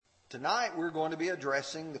Tonight we're going to be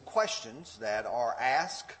addressing the questions that are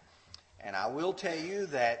asked, and I will tell you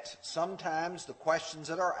that sometimes the questions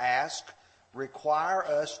that are asked require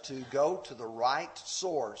us to go to the right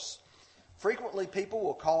source. Frequently people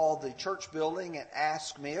will call the church building and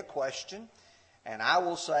ask me a question, and I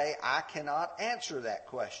will say I cannot answer that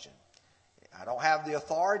question. I don't have the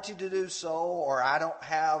authority to do so, or I don't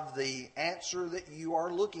have the answer that you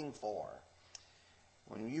are looking for.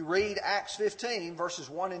 When you read Acts 15, verses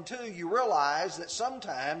 1 and 2, you realize that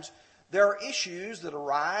sometimes there are issues that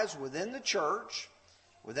arise within the church,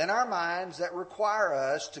 within our minds, that require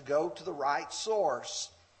us to go to the right source.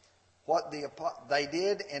 What they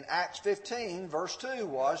did in Acts 15, verse 2,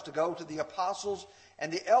 was to go to the apostles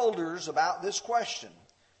and the elders about this question.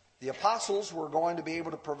 The apostles were going to be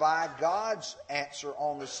able to provide God's answer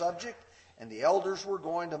on the subject, and the elders were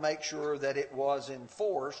going to make sure that it was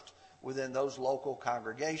enforced within those local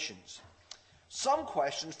congregations. Some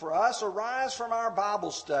questions for us arise from our Bible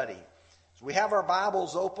study. As we have our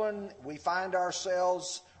Bibles open, we find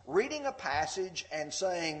ourselves reading a passage and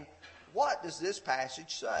saying, what does this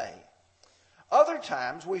passage say? Other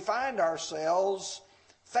times we find ourselves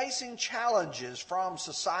facing challenges from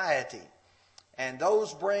society, and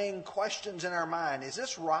those bring questions in our mind. Is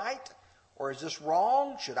this right or is this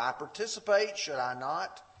wrong? Should I participate? Should I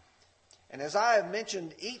not? And as I have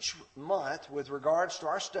mentioned each month with regards to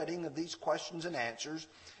our studying of these questions and answers,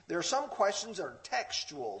 there are some questions that are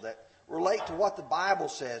textual, that relate to what the Bible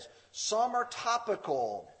says. Some are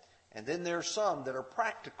topical, and then there are some that are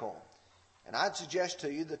practical. And I'd suggest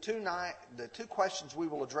to you the two questions we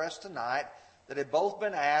will address tonight that have both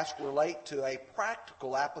been asked relate to a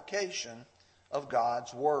practical application of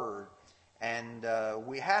God's Word. And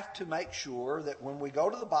we have to make sure that when we go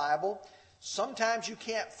to the Bible, sometimes you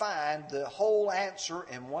can't find the whole answer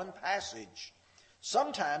in one passage.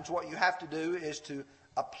 Sometimes what you have to do is to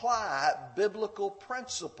apply biblical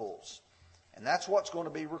principles. And that's what's going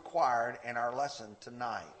to be required in our lesson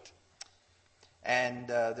tonight. And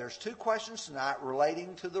there's two questions tonight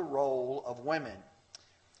relating to the role of women.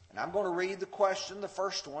 And I'm going to read the question, the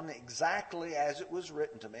first one, exactly as it was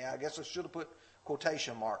written to me. I guess I should have put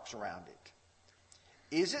quotation marks around it.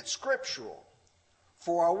 Is it scriptural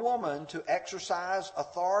for a woman to exercise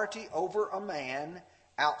authority over a man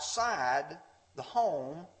outside the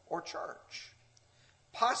home or church,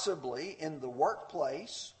 possibly in the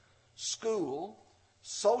workplace, school,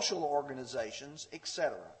 social organizations,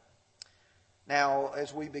 etc.? Now,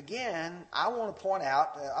 as we begin, I want to point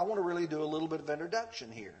out, I want to really do a little bit of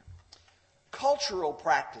introduction here. Cultural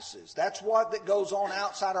practices, that's what that goes on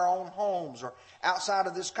outside our own homes or outside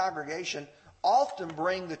of this congregation, often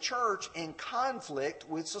bring the church in conflict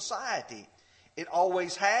with society. It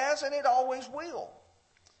always has and it always will.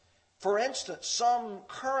 For instance, some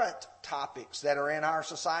current topics that are in our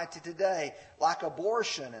society today, like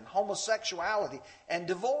abortion and homosexuality and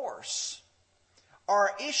divorce,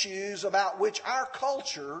 are issues about which our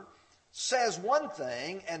culture says one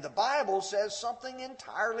thing and the Bible says something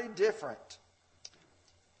entirely different.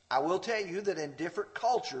 I will tell you that in different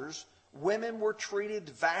cultures, women were treated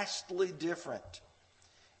vastly different.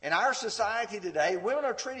 In our society today, women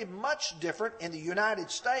are treated much different in the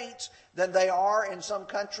United States than they are in some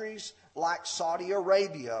countries like Saudi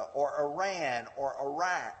Arabia or Iran or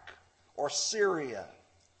Iraq or Syria.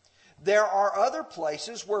 There are other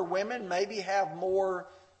places where women maybe have more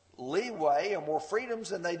leeway or more freedoms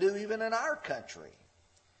than they do even in our country.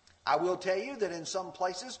 I will tell you that in some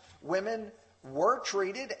places, women were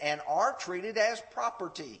treated and are treated as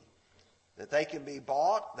property. That they can be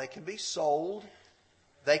bought, they can be sold,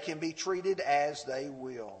 they can be treated as they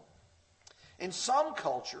will. In some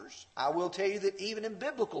cultures, I will tell you that even in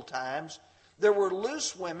biblical times, there were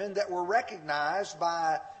loose women that were recognized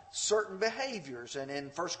by certain behaviors. And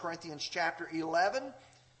in 1 Corinthians chapter 11,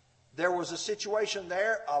 there was a situation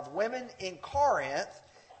there of women in Corinth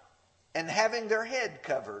and having their head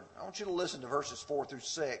covered. I want you to listen to verses 4 through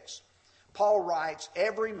 6. Paul writes,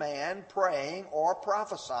 every man praying or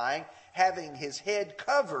prophesying, having his head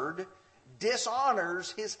covered,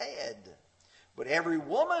 dishonors his head. But every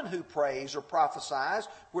woman who prays or prophesies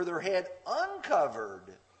with her head uncovered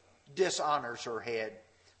dishonors her head.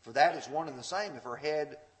 For that is one and the same if her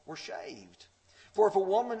head were shaved. For if a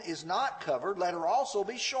woman is not covered, let her also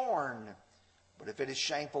be shorn. But if it is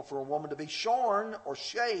shameful for a woman to be shorn or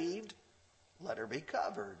shaved, let her be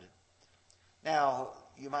covered. Now,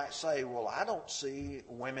 you might say, well, I don't see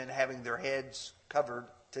women having their heads covered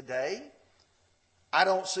today. I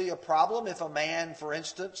don't see a problem if a man, for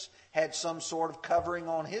instance, had some sort of covering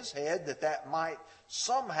on his head that might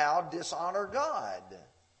somehow dishonor God.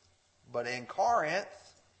 But in Corinth,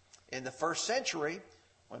 in the first century,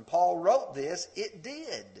 When Paul wrote this, it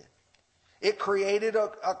did. It created a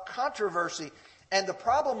controversy. And the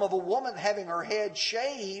problem of a woman having her head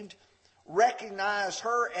shaved recognized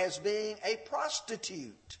her as being a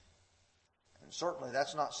prostitute. And certainly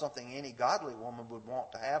that's not something any godly woman would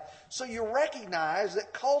want to have. So you recognize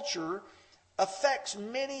that culture affects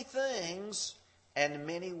many things and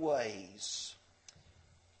many ways.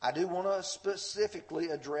 I do want to specifically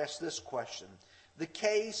address this question. The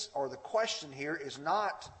case or the question here is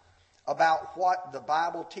not about what the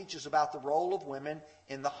Bible teaches about the role of women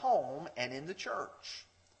in the home and in the church.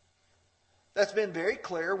 That's been very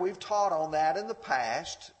clear. We've taught on that in the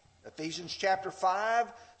past. Ephesians chapter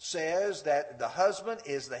 5 says that the husband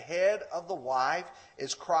is the head of the wife,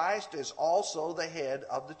 as Christ is also the head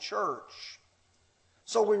of the church.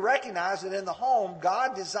 So we recognize that in the home,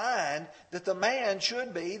 God designed that the man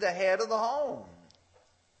should be the head of the home.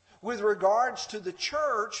 With regards to the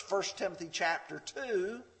church, 1 Timothy chapter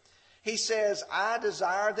 2, he says, I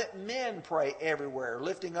desire that men pray everywhere,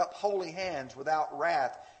 lifting up holy hands without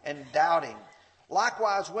wrath and doubting.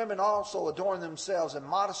 Likewise, women also adorn themselves in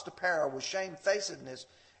modest apparel with shamefacedness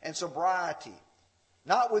and sobriety,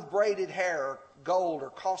 not with braided hair, gold,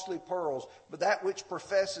 or costly pearls, but that which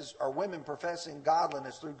professes, or women professing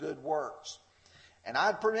godliness through good works. And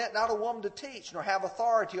I permit not a woman to teach, nor have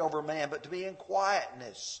authority over a man, but to be in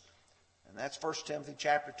quietness. And that's 1 Timothy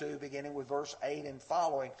chapter 2, beginning with verse 8 and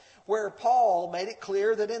following, where Paul made it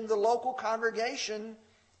clear that in the local congregation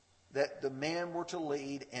that the men were to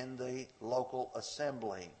lead in the local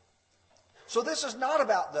assembly. So this is not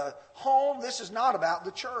about the home. This is not about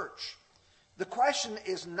the church. The question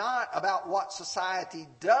is not about what society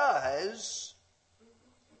does,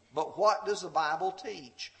 but what does the Bible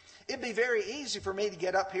teach? It'd be very easy for me to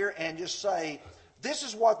get up here and just say, this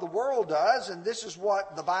is what the world does and this is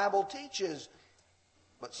what the Bible teaches.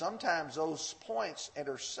 But sometimes those points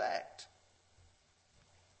intersect.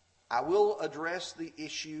 I will address the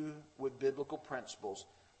issue with biblical principles.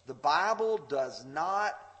 The Bible does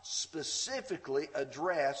not specifically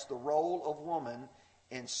address the role of woman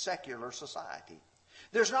in secular society.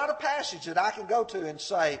 There's not a passage that I can go to and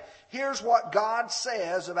say, here's what God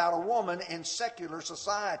says about a woman in secular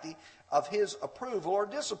society of his approval or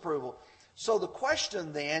disapproval. So the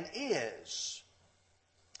question then is,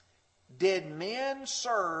 did men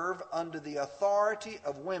serve under the authority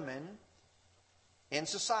of women in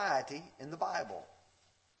society in the Bible?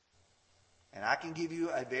 And I can give you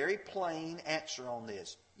a very plain answer on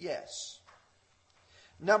this. Yes.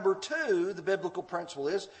 Number two, the biblical principle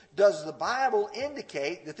is, does the Bible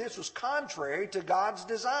indicate that this was contrary to God's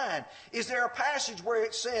design? Is there a passage where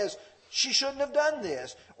it says she shouldn't have done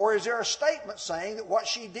this? Or is there a statement saying that what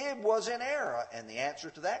she did was in error? And the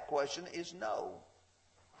answer to that question is no.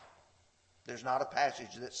 There's not a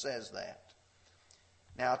passage that says that.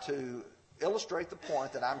 Now, to illustrate the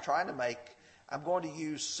point that I'm trying to make, I'm going to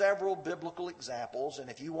use several biblical examples.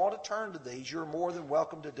 And if you want to turn to these, you're more than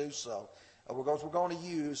welcome to do so. Because we're going to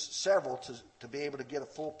use several to be able to get a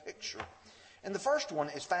full picture. And the first one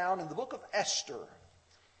is found in the book of Esther.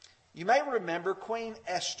 You may remember Queen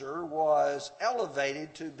Esther was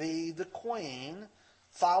elevated to be the queen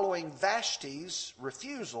following Vashti's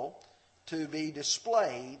refusal to be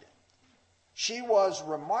displayed. She was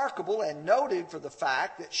remarkable and noted for the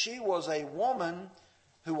fact that she was a woman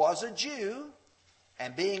who was a Jew,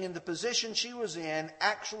 and being in the position she was in,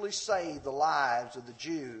 actually saved the lives of the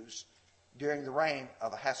Jews during the reign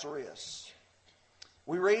of Ahasuerus.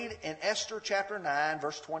 We read in Esther chapter 9,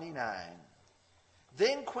 verse 29,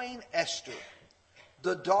 Then Queen Esther,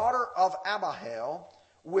 the daughter of Abihail,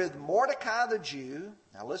 with Mordecai the Jew,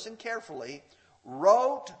 now listen carefully,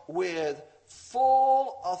 wrote with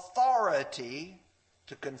full authority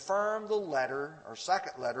to confirm the letter, or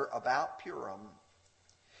second letter, about Purim.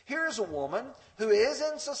 Here's a woman who is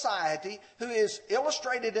in society, who is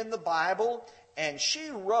illustrated in the Bible, and she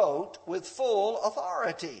wrote with full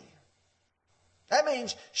authority. That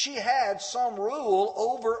means she had some rule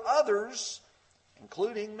over others,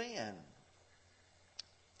 including men.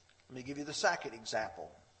 Let me give you the second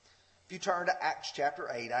example. If you turn to Acts chapter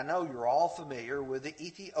 8, I know you're all familiar with the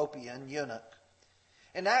Ethiopian eunuch.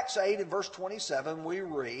 In Acts 8 and verse 27, we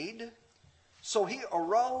read, So he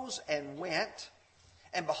arose and went,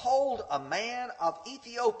 and behold, a man of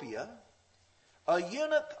Ethiopia, a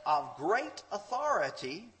eunuch of great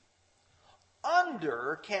authority,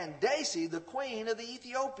 under Candace, the queen of the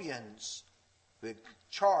Ethiopians, who had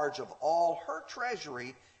charge of all her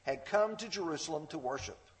treasury, had come to Jerusalem to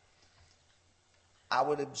worship. I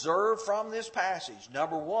would observe from this passage,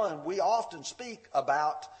 number one, we often speak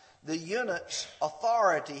about the eunuch's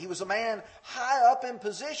authority. He was a man high up in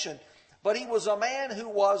position, But he was a man who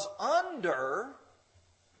was under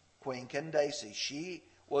Queen Candace. She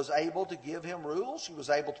was able to give him rules, she was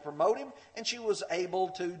able to promote him, and she was able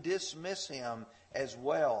to dismiss him as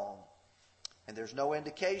well. And there's no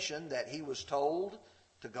indication that he was told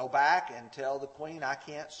to go back and tell the queen, I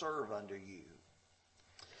can't serve under you.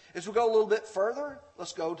 As we go a little bit further,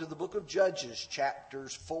 let's go to the book of Judges,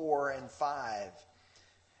 chapters 4 and 5.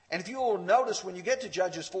 And if you will notice, when you get to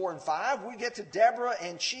Judges 4 and 5, we get to Deborah,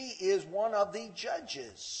 and she is one of the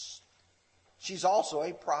judges. She's also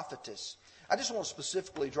a prophetess. I just want to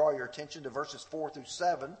specifically draw your attention to verses 4 through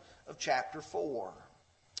 7 of chapter 4.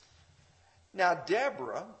 Now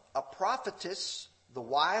Deborah, a prophetess, the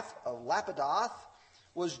wife of Lapidoth,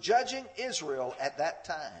 was judging Israel at that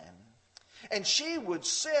time. And she would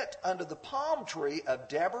sit under the palm tree of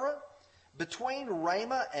Deborah between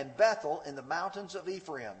Ramah and Bethel in the mountains of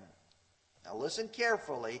Ephraim. Now listen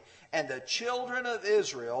carefully. And the children of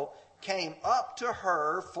Israel came up to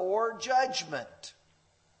her for judgment.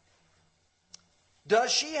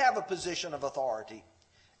 Does she have a position of authority?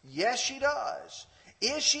 Yes, she does.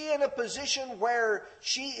 Is she in a position where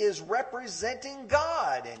she is representing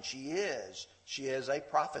God? And she is. She is a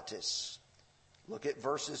prophetess. Look at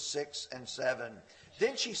verses 6 and 7.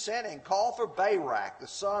 Then she sent and called for Barak, the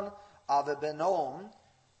son of Abinoam,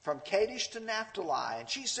 from Kadesh to Naphtali. And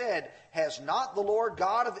she said, has not the Lord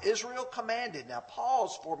God of Israel commanded? Now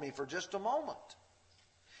pause for me for just a moment.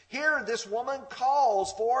 Here this woman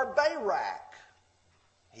calls for Barak.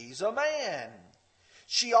 He's a man.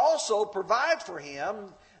 She also provides for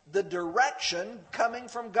him the direction coming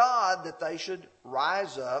from God that they should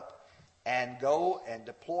rise up and go and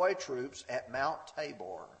deploy troops at Mount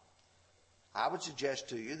Tabor. I would suggest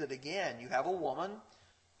to you that again, you have a woman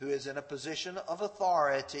who is in a position of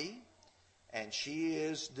authority, and she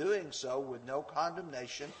is doing so with no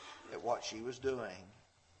condemnation at what she was doing.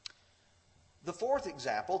 The fourth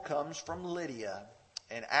example comes from Lydia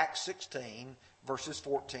in Acts 16, verses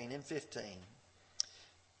 14 and 15.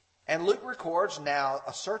 And Luke records, now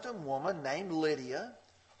a certain woman named Lydia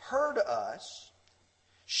heard us.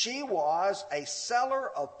 She was a seller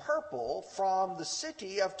of purple from the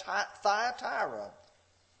city of Thyatira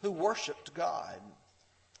who worshipped God.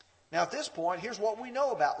 Now at this point, here's what we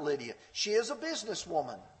know about Lydia. She is a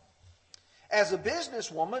businesswoman. As a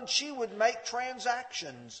businesswoman, she would make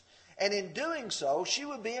transactions. And in doing so, she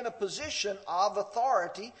would be in a position of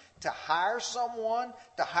authority to hire someone,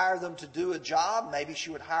 to hire them to do a job. Maybe she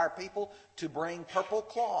would hire people to bring purple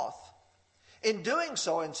cloth. In doing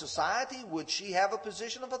so in society, would she have a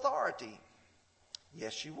position of authority?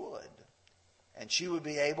 Yes, she would. And she would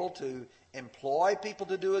be able to employ people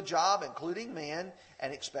to do a job, including men,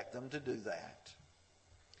 and expect them to do that.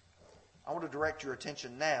 I want to direct your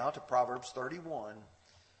attention now to Proverbs 31.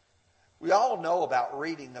 We all know about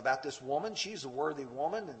reading about this woman. She's a worthy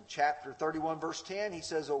woman. In chapter 31, verse 10, he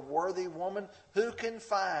says, a worthy woman who can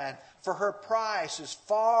find, for her price is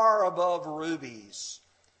far above rubies.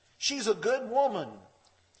 She's a good woman.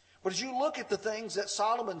 But as you look at the things that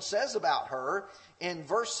Solomon says about her, in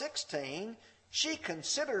verse 16, she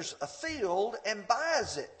considers a field and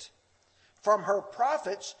buys it. From her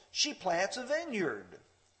profits, she plants a vineyard.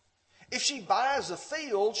 If she buys a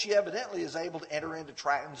field, she evidently is able to enter into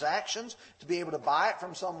transactions to be able to buy it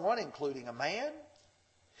from someone, including a man.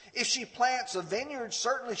 If she plants a vineyard,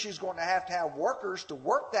 certainly she's going to have workers to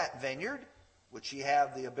work that vineyard. Would she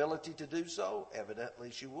have the ability to do so?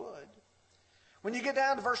 Evidently she would. When you get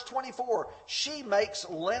down to verse 24, she makes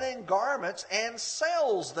linen garments and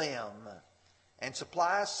sells them and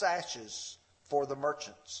supplies sashes for the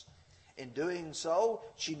merchants. In doing so,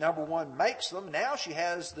 she, number one, makes them. Now she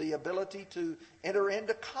has the ability to enter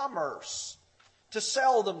into commerce, to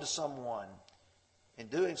sell them to someone. In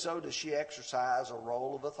doing so, does she exercise a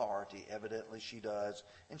role of authority? Evidently she does,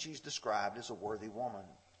 and she's described as a worthy woman.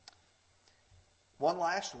 One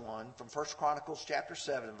last one from 1 Chronicles chapter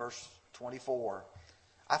 7, verse 24.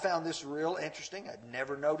 I found this real interesting. I'd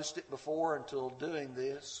never noticed it before until doing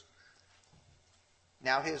this.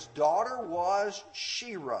 Now his daughter was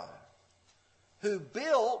Shira, who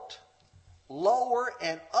built lower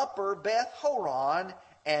and upper Beth Horon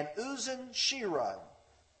and Uzan Shira.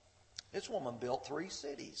 This woman built 3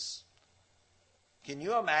 cities. Can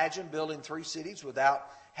you imagine building 3 cities without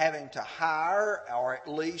having to hire or at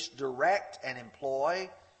least direct and employ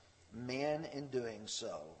men in doing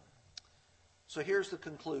so? So here's the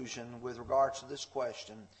conclusion with regards to this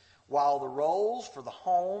question. While the roles for the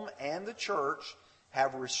home and the church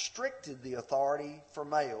have restricted the authority for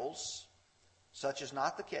males, such is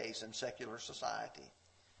not the case in secular society.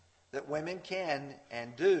 That women can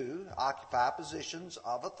and do occupy positions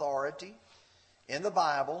of authority in the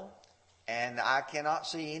Bible And I cannot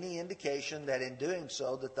see any indication that in doing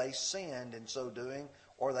so that they sinned in so doing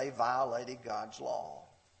or they violated God's law.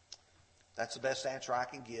 That's the best answer I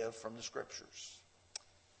can give from the Scriptures.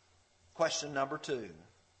 Question number 2.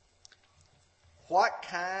 What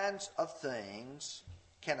kinds of things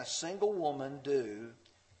can a single woman do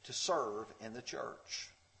to serve in the church?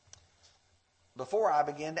 Before I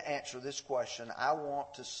begin to answer this question, I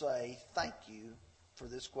want to say thank you for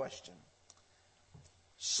this question.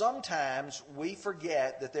 Sometimes we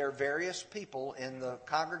forget that there are various people in the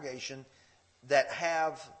congregation that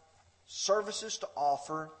have services to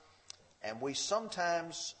offer, and we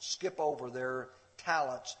sometimes skip over their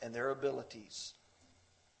talents and their abilities.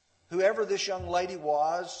 Whoever this young lady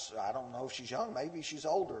was, I don't know if she's young, maybe she's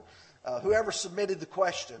older, whoever submitted the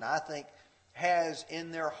question, I think, has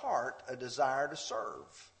in their heart a desire to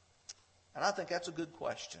serve. And I think that's a good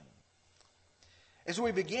question. As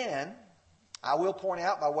we begin, I will point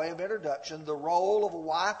out by way of introduction, the role of a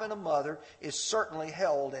wife and a mother is certainly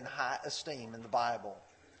held in high esteem in the Bible.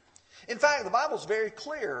 In fact, the Bible is very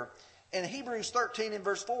clear. In Hebrews 13 and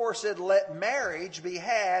verse 4 said, "Let marriage be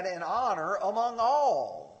had in honor among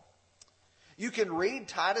all." You can read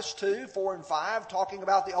Titus 2, 4 and 5 talking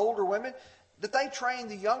about the older women, that they train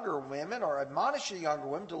the younger women or admonish the younger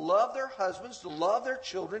women to love their husbands, to love their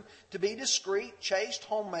children, to be discreet, chaste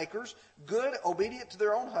homemakers, good, obedient to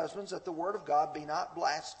their own husbands, that the word of God be not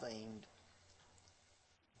blasphemed.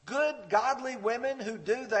 Good, godly women who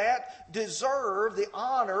do that deserve the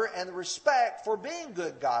honor and the respect for being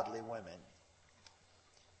good, godly women.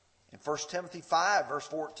 In 1 Timothy 5, verse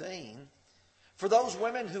 14, for those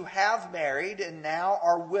women who have married and now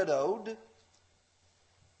are widowed,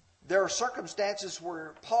 there are circumstances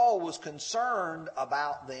where Paul was concerned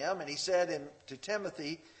about them, and he said to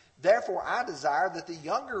Timothy, "Therefore I desire that the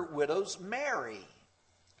younger widows marry,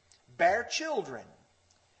 bear children,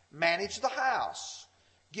 manage the house,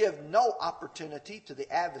 give no opportunity to the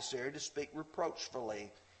adversary to speak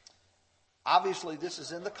reproachfully." Obviously, this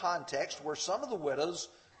is in the context where some of the widows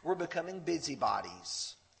were becoming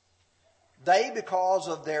busybodies. They, because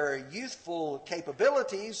of their youthful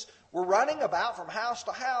capabilities, were running about from house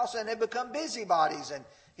to house and had become busybodies. And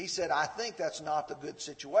he said, I think that's not the good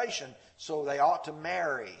situation, so they ought to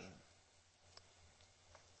marry.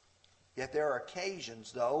 Yet there are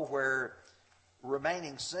occasions, though, where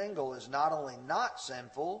remaining single is not only not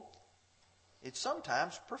sinful, it's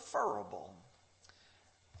sometimes preferable.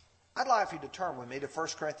 I'd like for you to turn with me to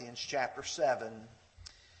 1 Corinthians chapter 7.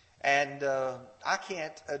 And I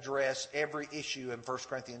can't address every issue in 1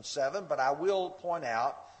 Corinthians 7, but I will point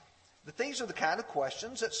out that these are the kind of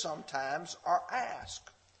questions that sometimes are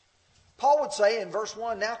asked. Paul would say in verse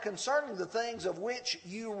 1, "Now concerning the things of which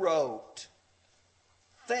you wrote,"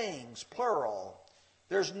 things, plural.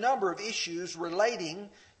 There's a number of issues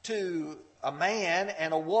relating to a man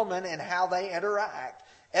and a woman and how they interact.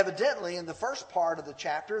 Evidently, in the first part of the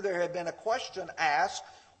chapter, there had been a question asked,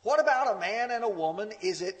 what about a man and a woman?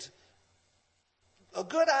 Is it a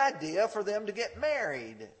good idea for them to get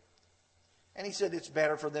married? And he said it's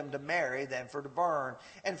better for them to marry than for to burn.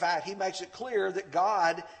 In fact, he makes it clear that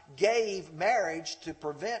God gave marriage to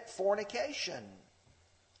prevent fornication.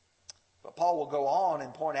 But Paul will go on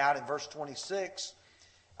and point out in verse 26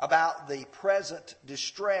 about the present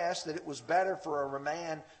distress, that it was better for a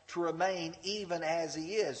man to remain even as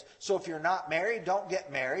he is. So if you're not married, don't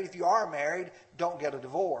get married. If you are married, don't get a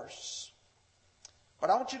divorce. But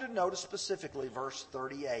I want you to notice specifically verse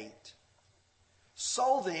 38.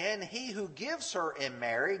 "So then, he who gives her in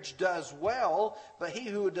marriage does well, but he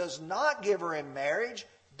who does not give her in marriage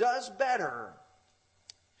does better."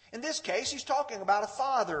 In this case, he's talking about a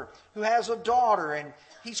father who has a daughter, and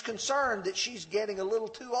he's concerned that she's getting a little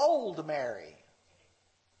too old to marry.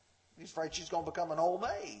 He's afraid she's going to become an old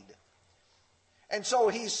maid. And so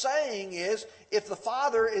he's saying is, if the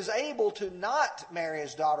father is able to not marry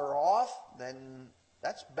his daughter off, then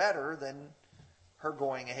that's better than her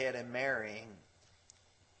going ahead and marrying.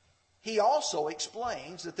 He also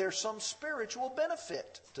explains that there's some spiritual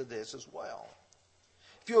benefit to this as well.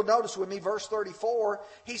 If you'll notice with me, verse 34,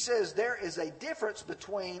 he says there is a difference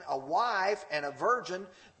between a wife and a virgin.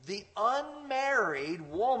 The unmarried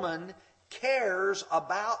woman cares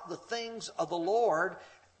about the things of the Lord,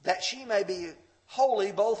 that she may be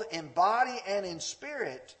holy both in body and in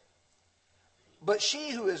spirit. But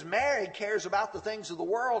she who is married cares about the things of the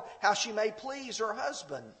world, how she may please her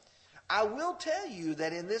husband. I will tell you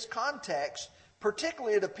that in this context,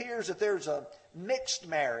 particularly it appears that there's a mixed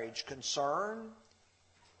marriage concern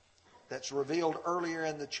that's revealed earlier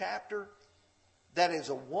in the chapter. That is,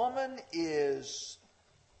 a woman is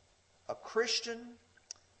a Christian.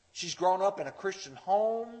 She's grown up in a Christian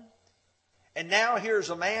home. And now here's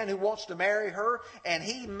a man who wants to marry her, and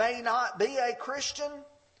he may not be a Christian.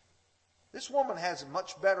 This woman has a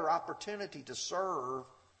much better opportunity to serve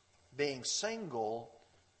being single,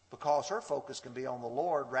 because her focus can be on the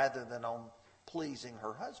Lord rather than on pleasing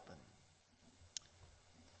her husband.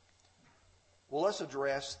 Well, let's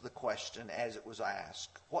address the question as it was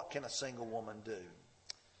asked. What can a single woman do?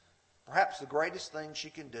 Perhaps the greatest thing she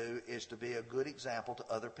can do is to be a good example to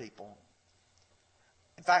other people.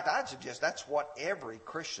 In fact, I'd suggest that's what every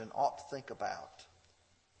Christian ought to think about.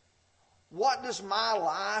 What does my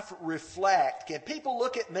life reflect? Can people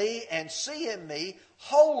look at me and see in me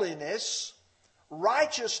holiness,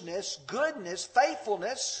 righteousness, goodness,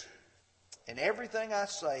 faithfulness in everything I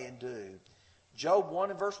say and do? Job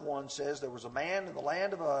 1 and verse 1 says, there was a man in the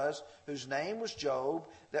land of Uz whose name was Job,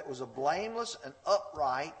 that was a blameless and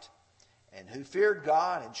upright, and who feared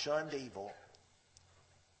God and shunned evil.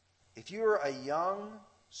 If you're a young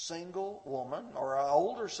single woman, or an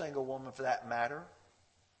older single woman for that matter,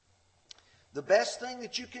 the best thing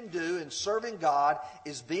that you can do in serving God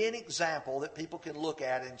is be an example that people can look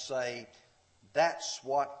at and say, that's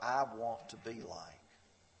what I want to be like.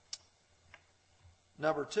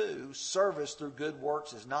 Number 2, service through good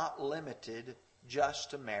works is not limited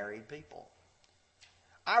just to married people.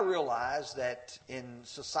 I realize that in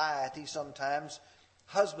society sometimes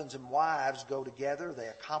husbands and wives go together. They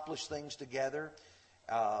accomplish things together.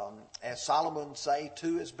 As Solomon would say,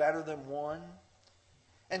 2 is better than 1.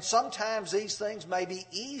 And sometimes these things may be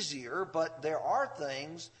easier, but there are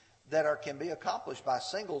things that can be accomplished by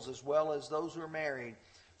singles as well as those who are married.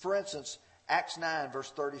 For instance, Acts 9,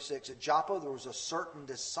 verse 36, at Joppa there was a certain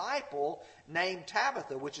disciple named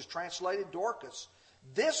Tabitha, which is translated Dorcas.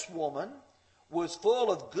 This woman was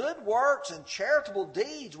full of good works and charitable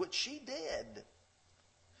deeds, which she did.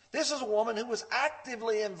 This is a woman who was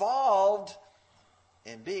actively involved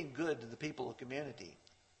in being good to the people of the community.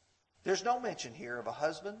 There's no mention here of a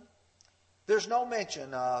husband. There's no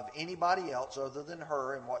mention of anybody else other than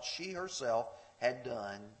her and what she herself had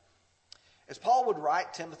done. As Paul would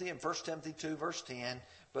write Timothy in 1 Timothy 2 verse 10,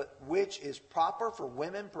 but which is proper for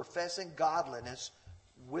women professing godliness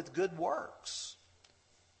with good works.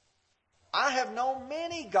 I have known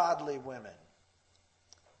many godly women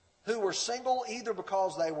who were single either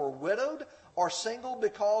because they were widowed or single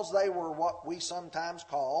because they were what we sometimes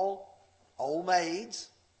call old maids,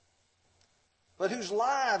 but whose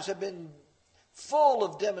lives have been full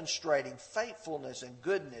of demonstrating faithfulness and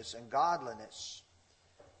goodness and godliness.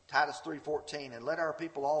 Titus 3:14, and let our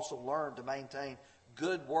people also learn to maintain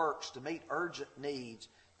good works to meet urgent needs,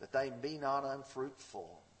 that they be not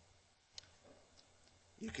unfruitful.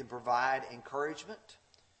 You can provide encouragement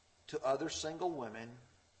to other single women,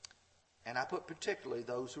 and I put particularly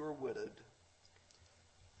those who are widowed.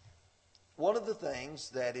 One of the things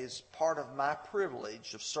that is part of my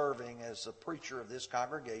privilege of serving as a preacher of this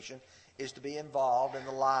congregation is to be involved in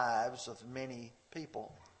the lives of many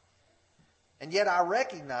people. And yet I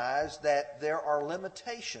recognize that there are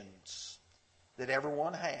limitations that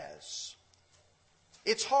everyone has.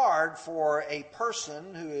 It's hard for a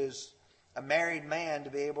person who is a married man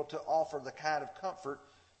to be able to offer the kind of comfort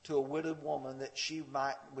to a widowed woman that she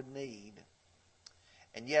would need.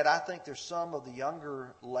 And yet I think there's some of the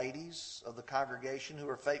younger ladies of the congregation who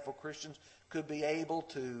are faithful Christians could be able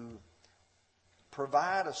to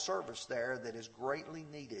provide a service there that is greatly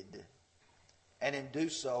needed, and in do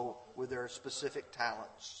so with their specific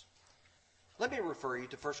talents. Let me refer you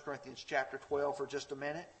to 1 Corinthians chapter 12 for just a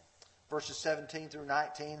minute, verses 17 through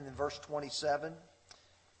 19, and then verse 27.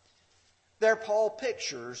 There Paul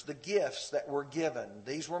pictures the gifts that were given.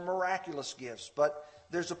 These were miraculous gifts, but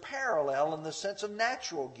there's a parallel in the sense of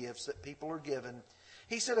natural gifts that people are given.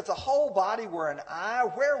 He said, if the whole body were an eye,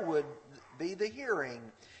 where would be the hearing?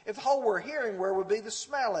 If the whole were hearing, where would be the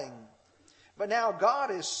smelling? But now God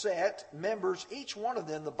has set members, each one of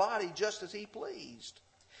them, the body just as he pleased.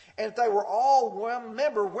 And if they were all one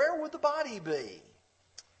member, where would the body be?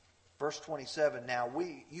 Verse 27, now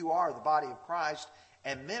you are the body of Christ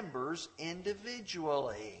and members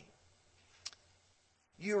individually.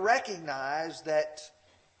 You recognize that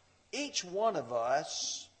each one of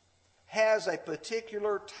us has a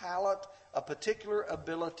particular talent, a particular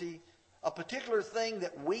ability, a particular thing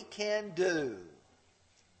that we can do.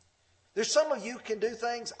 There's some of you can do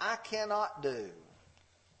things I cannot do.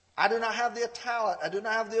 I do not have the talent. I do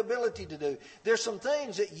not have the ability to do. There's some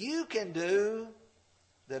things that you can do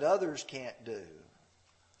that others can't do.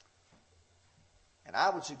 And I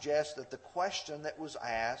would suggest that the question that was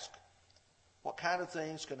asked, what kind of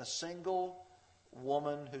things can a single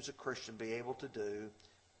woman who's a Christian be able to do,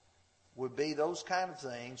 would be those kind of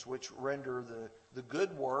things which render the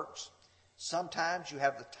good works Sometimes you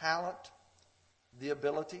have the talent, the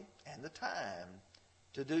ability, and the time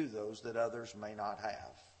to do those that others may not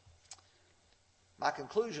have. My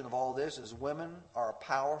conclusion of all this is women are a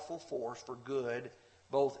powerful force for good,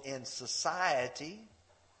 both in society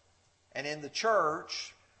and in the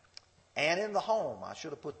church and in the home. I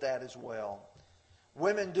should have put that as well.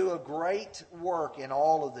 Women do a great work in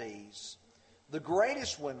all of these. The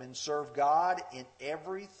greatest women serve God in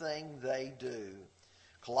everything they do.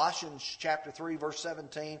 Colossians chapter 3, verse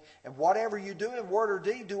 17, and whatever you do in word or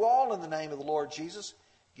deed, do all in the name of the Lord Jesus,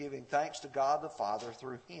 giving thanks to God the Father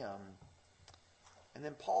through Him. And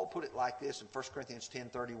then Paul put it like this in 1 Corinthians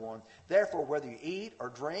 10:31. Therefore, whether you eat or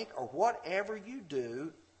drink or whatever you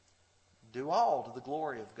do, do all to the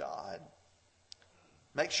glory of God.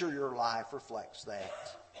 Make sure your life reflects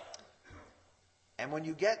that. And when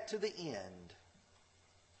you get to the end,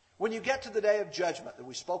 when you get to the day of judgment that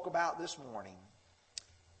we spoke about this morning,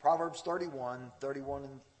 Proverbs 30 and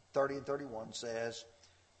 31 says,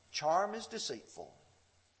 charm is deceitful,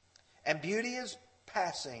 and beauty is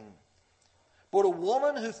passing. But a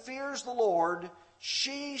woman who fears the Lord,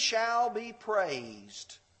 she shall be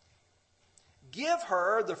praised. Give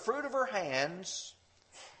her the fruit of her hands,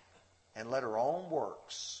 and let her own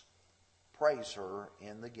works praise her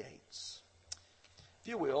in the gates. If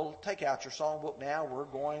you will, take out your songbook now. We're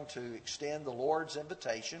going to extend the Lord's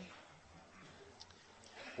invitation.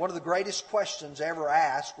 One of the greatest questions ever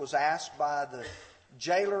asked was asked by the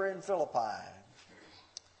jailer in Philippi.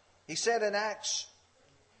 He said in Acts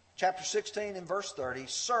chapter 16 and verse 30,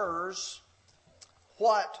 Sirs,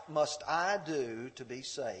 what must I do to be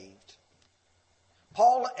saved?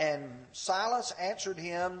 Paul and Silas answered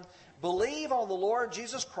him, Believe on the Lord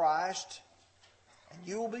Jesus Christ, and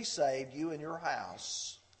you will be saved, you and your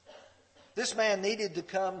house. This man needed to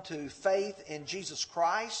come to faith in Jesus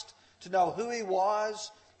Christ, to know who He was,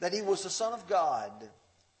 that He was the Son of God.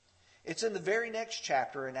 It's in the very next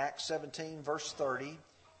chapter in Acts 17, verse 30.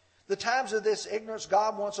 The times of this ignorance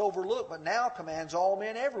God once overlooked, but now commands all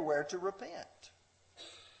men everywhere to repent.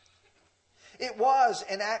 It was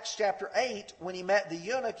in Acts chapter 8 when He met the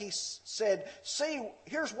eunuch, He said, See,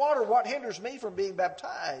 here's water. What hinders me from being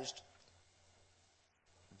baptized?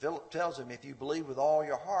 Philip tells him, if you believe with all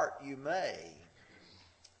your heart, you may.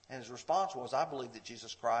 And his response was, I believe that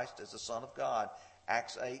Jesus Christ is the Son of God.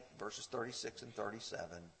 Acts 8, verses 36 and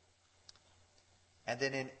 37. And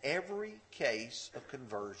then in every case of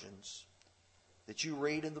conversions that you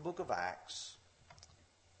read in the book of Acts,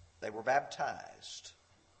 they were baptized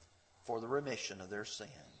for the remission of their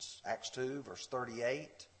sins. Acts 2, verse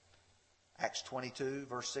 38. Acts 22,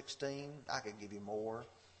 verse 16. I could give you more.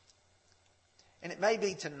 And it may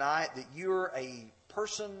be tonight that you're a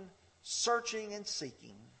person searching and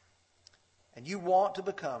seeking, and you want to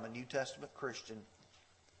become a New Testament Christian.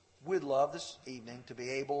 We'd love this evening to be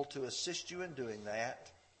able to assist you in doing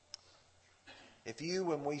that. If you,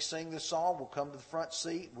 when we sing this song, will come to the front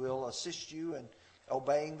seat, we'll assist you in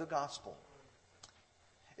obeying the gospel.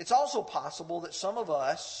 It's also possible that some of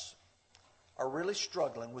us are really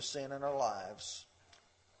struggling with sin in our lives.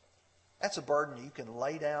 That's a burden you can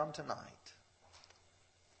lay down tonight.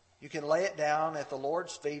 You can lay it down at the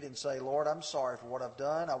Lord's feet and say, Lord, I'm sorry for what I've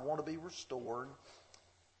done. I want to be restored.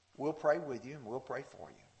 We'll pray with you and we'll pray for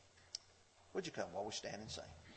you. Would you come while we stand and sing?